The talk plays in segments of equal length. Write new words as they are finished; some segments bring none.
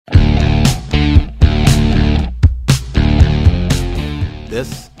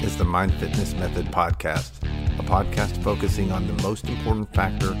This is the Mind Fitness Method Podcast, a podcast focusing on the most important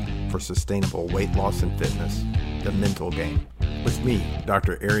factor for sustainable weight loss and fitness, the mental game. With me,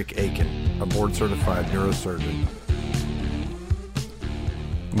 Dr. Eric Aiken, a board-certified neurosurgeon.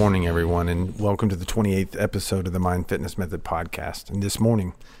 Good morning, everyone, and welcome to the 28th episode of the Mind Fitness Method Podcast. And this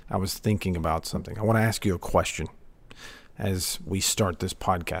morning, I was thinking about something. I want to ask you a question as we start this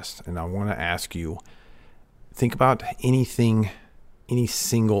podcast, and I want to ask you, think about any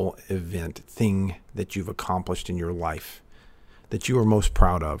single event, thing that you've accomplished in your life that you are most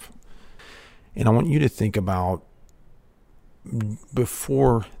proud of. And I want you to think about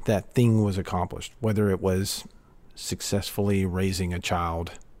before that thing was accomplished, whether it was successfully raising a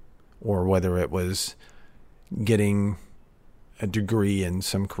child or whether it was getting a degree in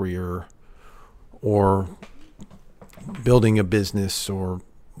some career or building a business or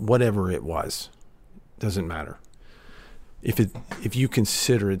whatever it was. Doesn't matter. If you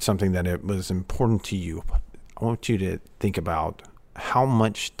consider it something that it was important to you, I want you to think about how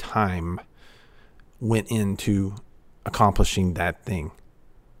much time went into accomplishing that thing.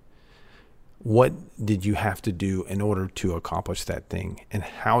 What did you have to do in order to accomplish that thing? And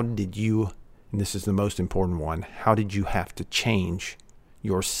how did you, and this is the most important one, how did you have to change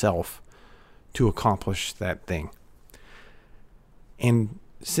yourself to accomplish that thing? And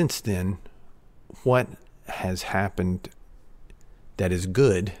since then, what has happened that is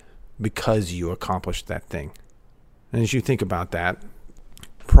good because you accomplished that thing? And as you think about that,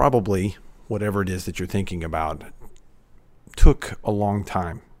 probably whatever it is that you're thinking about took a long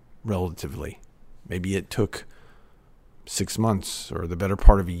time, relatively. Maybe it took 6 months or the better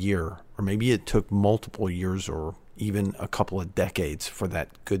part of a year, or maybe it took multiple years or even a couple of decades for that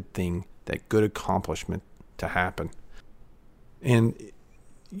good thing, that good accomplishment to happen. And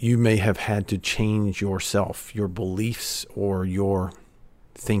you may have had to change yourself, your beliefs or your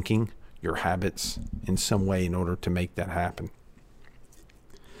thinking, your habits in some way in order to make that happen.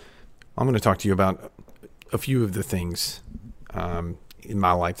 I'm going to talk to you about a few of the things in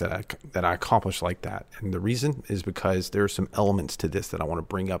my life that I accomplished like that. And the reason is because there are some elements to this that I want to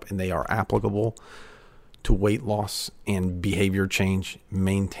bring up, and they are applicable to weight loss and behavior change,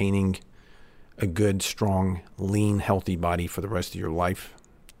 maintaining a good, strong, lean, healthy body for the rest of your life.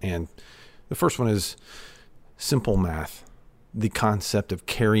 And the first one is simple math. The concept of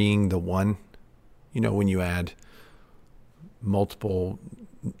carrying the one. You know, when you add multiple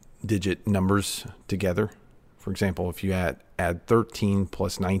digit numbers together. For example, if you add 13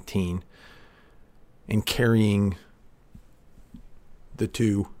 plus 19 and carrying the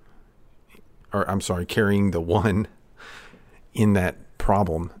one in that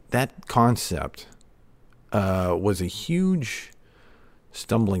problem, that concept was a huge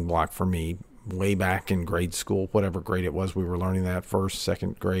stumbling block for me way back in grade school, whatever grade it was. We were learning that first,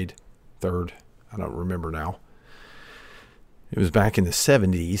 second grade, third. I don't remember now. It was back in the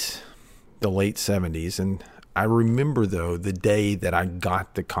 70s, the late 70s. And I remember, though, the day that I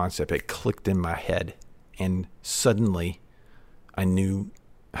got the concept, it clicked in my head. And suddenly I knew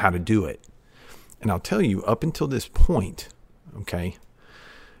how to do it. And I'll tell you, up until this point, okay,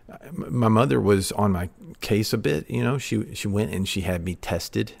 my mother was on my case a bit. You know, she went and she had me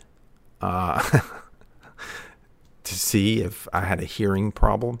tested to see if I had a hearing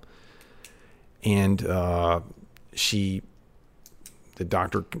problem. And the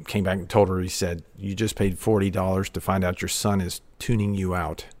doctor came back and told her, he said, "You just paid $40 to find out your son is tuning you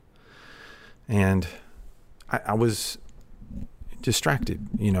out." And I was distracted,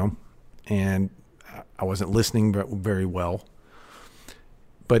 you know, and I wasn't listening very well.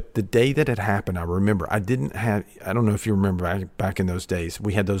 But the day that it happened, I remember, I don't know if you remember back in those days,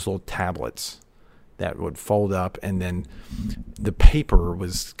 we had those little tablets that would fold up, and then the paper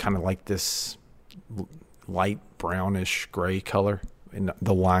was kind of like this light brownish gray color, and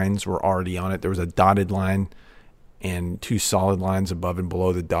the lines were already on it. There was a dotted line and two solid lines above and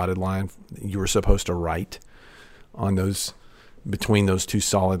below the dotted line. You were supposed to write on those, between those two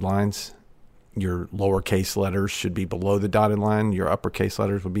solid lines. Your lowercase letters should be below the dotted line. Your uppercase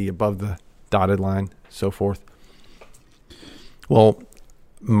letters would be above the dotted line, so forth. Well,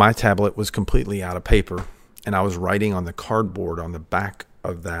 my tablet was completely out of paper, and I was writing on the cardboard on the back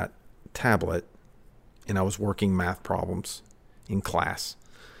of that tablet, and I was working math problems in class.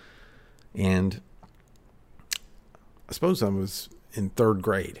 And I suppose I was in third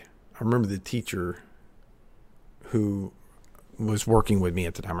grade. I remember the teacher who was working with me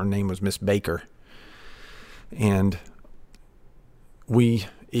at the time. Her name was Miss Baker. And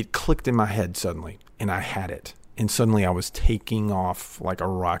it clicked in my head suddenly, and I had it. And suddenly I was taking off like a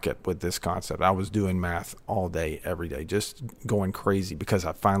rocket with this concept. I was doing math all day, every day, just going crazy because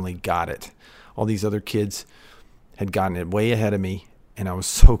I finally got it. All these other kids had gotten it way ahead of me, and I was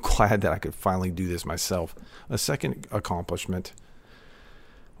so glad that I could finally do this myself. A second accomplishment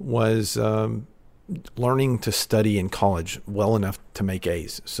was learning to study in college well enough to make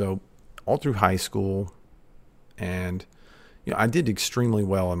A's. So all through high school, and I did extremely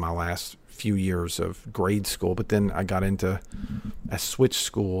well in my last few years of grade school, but then I switched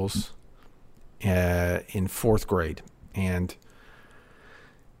schools in fourth grade, and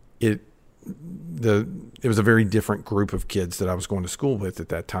it was a very different group of kids that I was going to school with at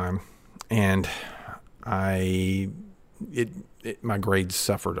that time, and my grades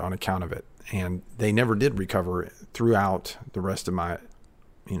suffered on account of it, and they never did recover throughout the rest of my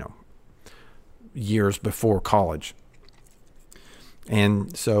years before college.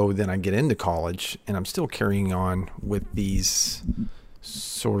 And so then I get into college, and I'm still carrying on with this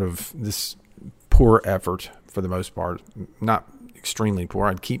poor effort for the most part. Not extremely poor.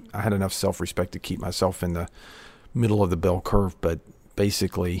 I had enough self-respect to keep myself in the middle of the bell curve, but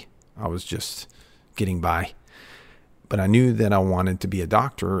basically I was just getting by. But I knew that I wanted to be a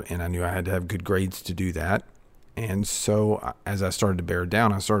doctor, and I knew I had to have good grades to do that. And so as I started to bear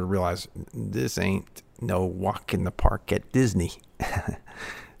down, I started to realize this ain't no walk in the park at Disney.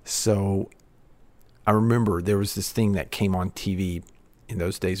 So I remember there was this thing that came on TV in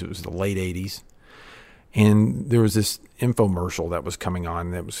those days. It was the late 80s. And there was this infomercial that was coming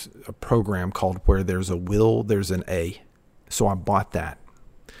on. That was a program called Where There's a Will, There's an A. So I bought that.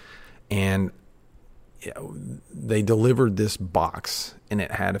 And they delivered this box, and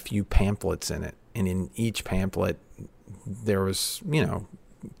it had a few pamphlets in it. And in each pamphlet, there was,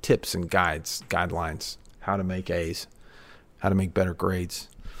 tips and guidelines, how to make A's, how to make better grades.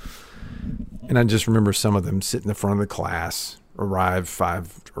 And I just remember some of them sit in the front of the class, arrive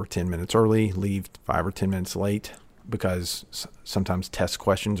 5 or 10 minutes early, leave 5 or 10 minutes late, because sometimes test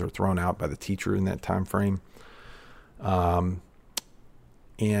questions are thrown out by the teacher in that time frame. And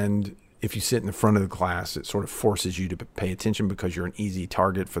if you sit in the front of the class, it sort of forces you to pay attention because you're an easy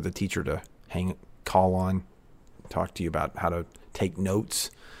target for the teacher to call on, talk to you about how to take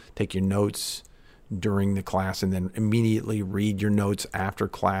your notes during the class, and then immediately read your notes after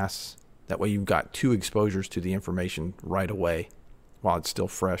class. That way you've got 2 exposures to the information right away while it's still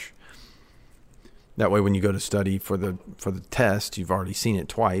fresh. That way when you go to study for the test, you've already seen it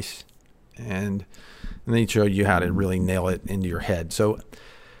twice, and they show you how to really nail it into your head.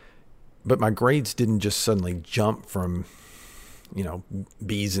 But my grades didn't just suddenly jump from,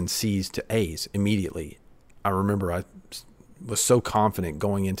 B's and C's to A's immediately. I remember I was so confident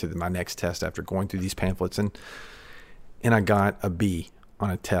going into my next test after going through these pamphlets, and I got a B on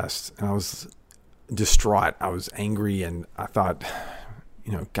a test, and I was distraught. I was angry, and I thought,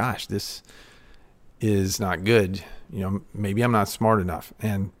 gosh, this is not good. Maybe I'm not smart enough.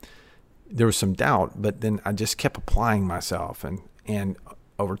 And there was some doubt, but then I just kept applying myself, and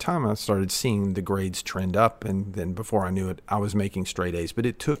over time I started seeing the grades trend up, and then before I knew it, I was making straight A's. But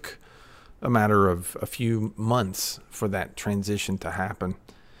it took a matter of a few months for that transition to happen,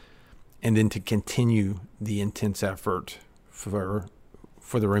 and then to continue the intense effort for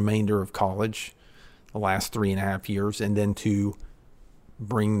the remainder of college, the last 3.5 years, and then to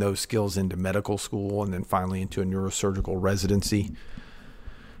bring those skills into medical school, and then finally into a neurosurgical residency.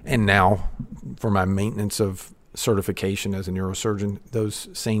 And now for my maintenance of certification as a neurosurgeon, those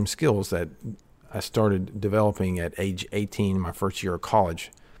same skills that I started developing at age 18, my first year of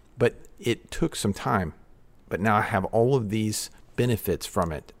college. But it took some time. But now I have all of these benefits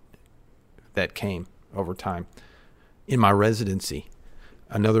from it that came over time. In my residency,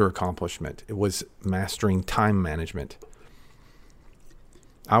 another accomplishment, it was mastering time management.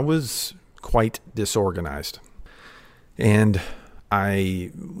 I was quite disorganized, and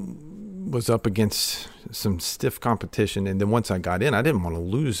I was up against some stiff competition. And then once I got in, I didn't want to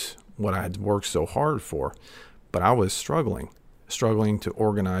lose what I had worked so hard for, but I was struggling to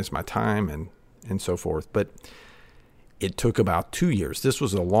organize my time and so forth. But it took about 2 years. This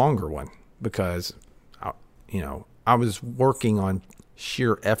was a longer one because, I was working on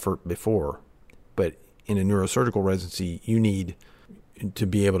sheer effort before, but in a neurosurgical residency, you need to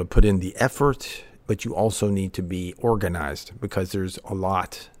be able to put in the effort, but you also need to be organized because there's a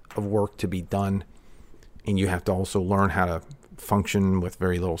lot of work to be done, and you have to also learn how to function with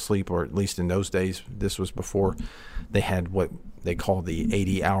very little sleep, or at least in those days. This was before they had what they call the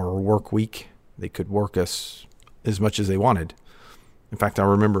 80-hour work week. They could work us as much as they wanted. In fact, I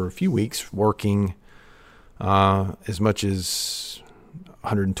remember a few weeks working as much as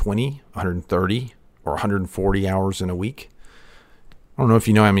 120, 130 or 140 hours in a week. I don't know if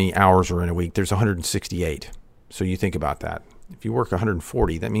you know how many hours are in a week. There's 168. So you think about that. If you work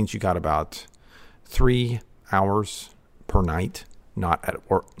 140, that means you got about 3 hours per night not at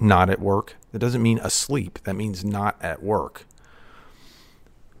work. That doesn't mean asleep. That means not at work.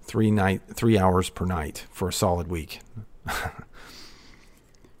 3 hours per night for a solid week.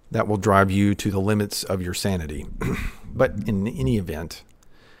 That will drive you to the limits of your sanity. But in any event,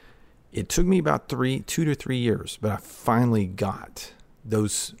 it took me about 2 to 3 years, but I finally got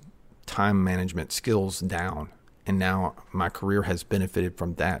those time management skills down. And now my career has benefited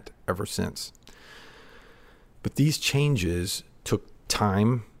from that ever since. But these changes took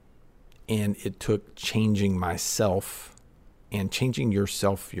time, and it took changing myself, and changing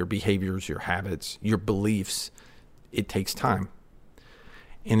yourself, your behaviors, your habits, your beliefs. It takes time.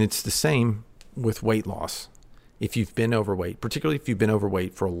 And it's the same with weight loss. If you've been overweight, particularly if you've been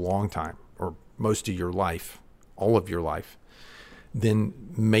overweight for a long time or most of your life, all of your life, then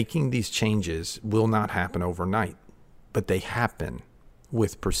making these changes will not happen overnight, but they happen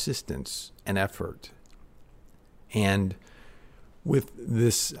with persistence and effort. And with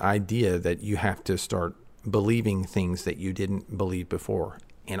this idea that you have to start believing things that you didn't believe before.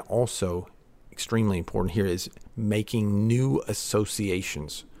 And also, extremely important here is making new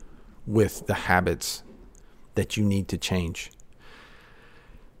associations with the habits that you need to change.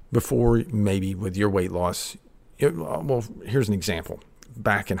 Before, maybe with your weight loss, well, here's an example.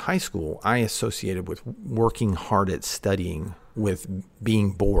 Back in high school, I associated with working hard at studying with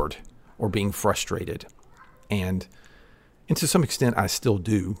being bored or being frustrated. And to some extent, I still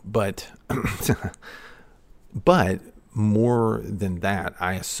do, but more than that,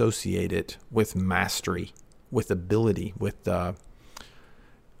 I associate it with mastery, with ability, with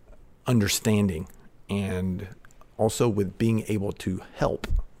understanding, and also with being able to help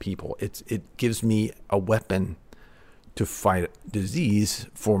people. It gives me a weapon to fight disease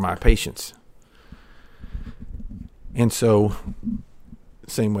for my patients. And so,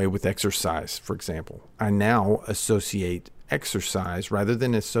 same way with exercise, for example. I now associate exercise, rather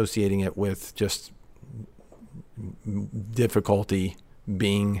than associating it with just difficulty,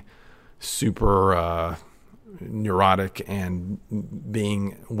 being super neurotic and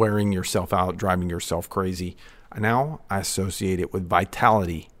wearing yourself out, driving yourself crazy. Now I associate it with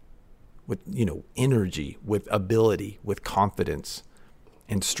vitality, with energy, with ability, with confidence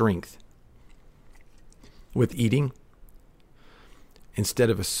and strength. With eating, instead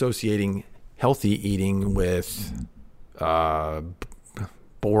of associating healthy eating with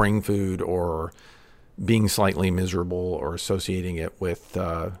boring food or being slightly miserable, or associating it with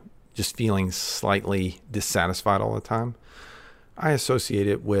just feeling slightly dissatisfied all the time, I associate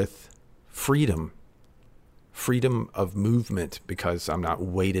it with freedom of movement, because I'm not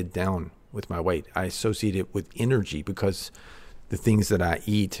weighted down with my weight. I associate it with energy, because the things that I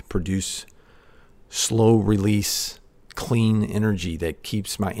eat produce slow release, clean energy that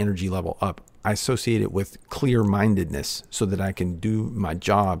keeps my energy level up. I associate it with clear-mindedness, so that I can do my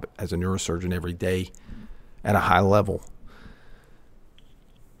job as a neurosurgeon every day at a high level.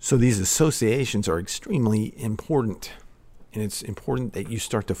 So these associations are extremely important. And it's important that you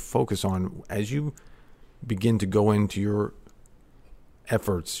start to focus on, as you begin to go into your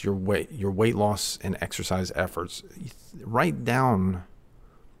efforts, your weight loss and exercise efforts, write down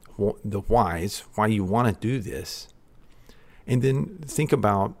the whys, why you want to do this, and then think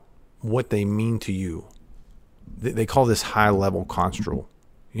about what they mean to you. They call this high-level construal.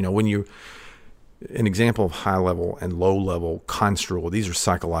 An example of high-level and low-level construal, these are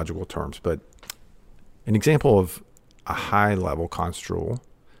psychological terms, but an example of a high-level construal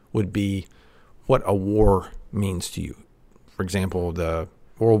would be what a war means to you. For example, the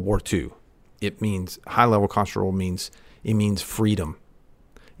World War II. It means, high-level construal means freedom.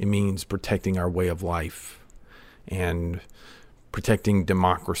 It means protecting our way of life and protecting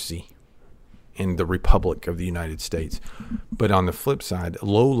democracy in the Republic of the United States. But on the flip side,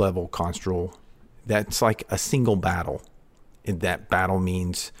 low-level construal, that's like a single battle. And that battle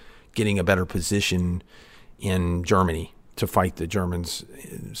means getting a better position in Germany to fight the Germans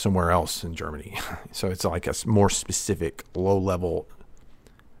somewhere else in Germany. So it's like a more specific, low-level,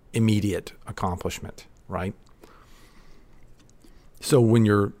 immediate accomplishment, right? So when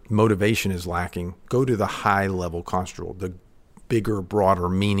your motivation is lacking, go to the high-level construal, the bigger, broader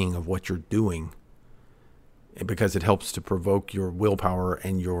meaning of what you're doing, because it helps to provoke your willpower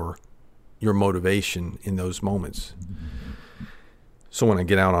and your motivation in those moments. So when I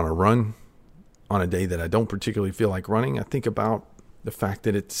get out on a run, on a day that I don't particularly feel like running, I think about the fact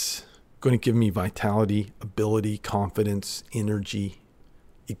that it's going to give me vitality, ability, confidence, energy.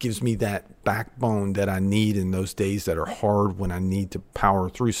 It gives me that backbone that I need in those days that are hard, when I need to power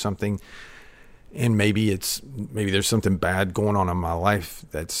through something. And maybe there's something bad going on in my life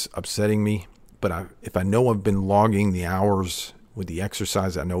that's upsetting me. But if I know I've been logging the hours with the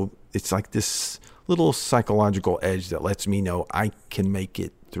exercise, I know it's like this little psychological edge that lets me know I can make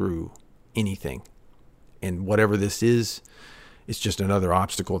it through anything. And whatever this is, it's just another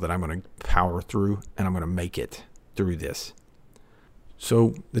obstacle that I'm going to power through, and I'm going to make it through this.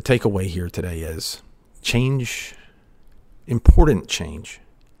 So the takeaway here today is important change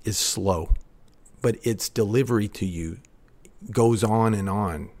is slow, but its delivery to you goes on and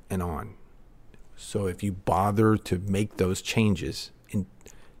on and on. So if you bother to make those changes and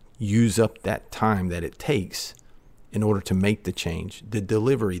use up that time that it takes in order to make the change, the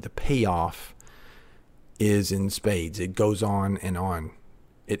delivery, the payoff is in spades. It goes on and on.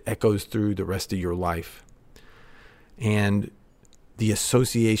 It echoes through the rest of your life. And the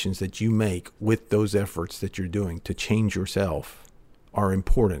associations that you make with those efforts that you're doing to change yourself are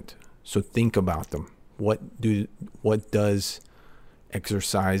important. So think about them. What does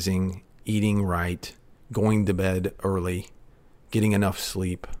exercising, eating right, going to bed early, getting enough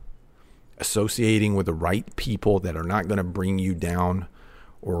sleep, associating with the right people that are not going to bring you down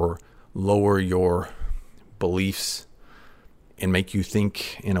or lower your beliefs and make you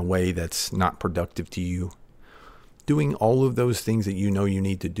think in a way that's not productive to you. Doing all of those things that you know you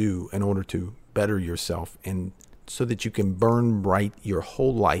need to do in order to better yourself, and so that you can burn bright your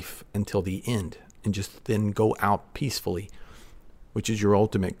whole life until the end and just then go out peacefully, which is your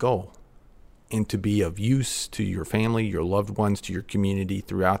ultimate goal. And to be of use to your family, your loved ones, to your community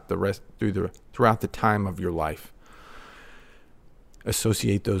throughout the time of your life.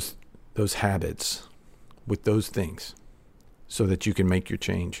 Associate those habits with those things so that you can make your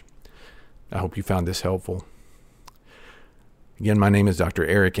change. I hope you found this helpful. Again, my name is Dr.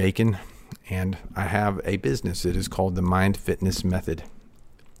 Eric Aiken, and I have a business. It is called the Mind Fitness Method.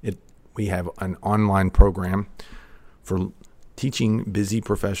 We have an online program for teaching busy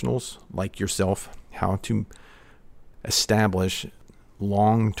professionals like yourself how to establish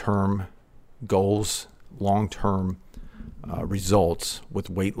long-term goals, long-term results with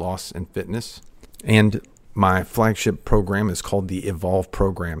weight loss and fitness. And my flagship program is called the Evolve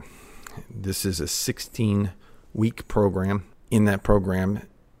Program. This is a 16-week program. In that program,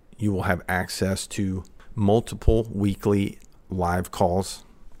 you will have access to multiple weekly live calls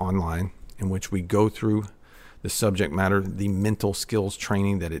online in which we go through the subject matter, the mental skills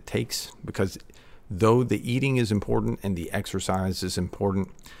training that it takes, because though the eating is important and the exercise is important,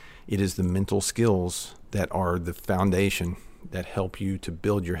 it is the mental skills that are the foundation that help you to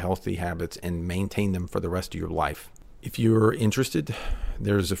build your healthy habits and maintain them for the rest of your life. If you're interested,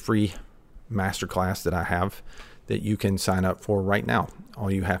 there's a free masterclass that I have that you can sign up for right now. All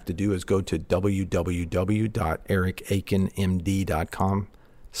you have to do is go to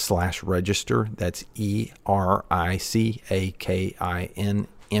www.ericakinmd.com/register. That's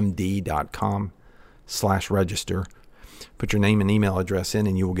ERICAKINMD.com/register. Put your name and email address in,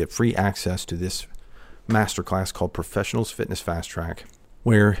 and you will get free access to this masterclass called Professionals Fitness Fast Track,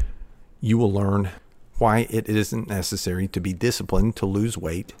 where you will learn why it isn't necessary to be disciplined to lose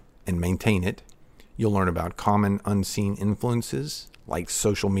weight and maintain it. You'll learn about common unseen influences like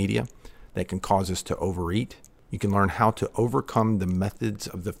social media that can cause us to overeat. You can learn how to overcome the methods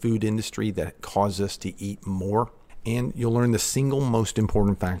of the food industry that cause us to eat more. And you'll learn the single most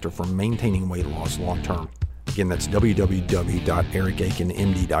important factor for maintaining weight loss long term. Again, that's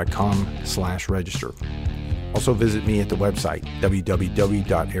www.ericakinmd.com/register. Also visit me at the website,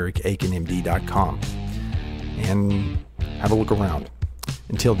 www.ericakinmd.com, and have a look around.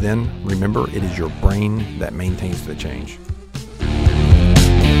 Until then, remember, it is your brain that maintains the change.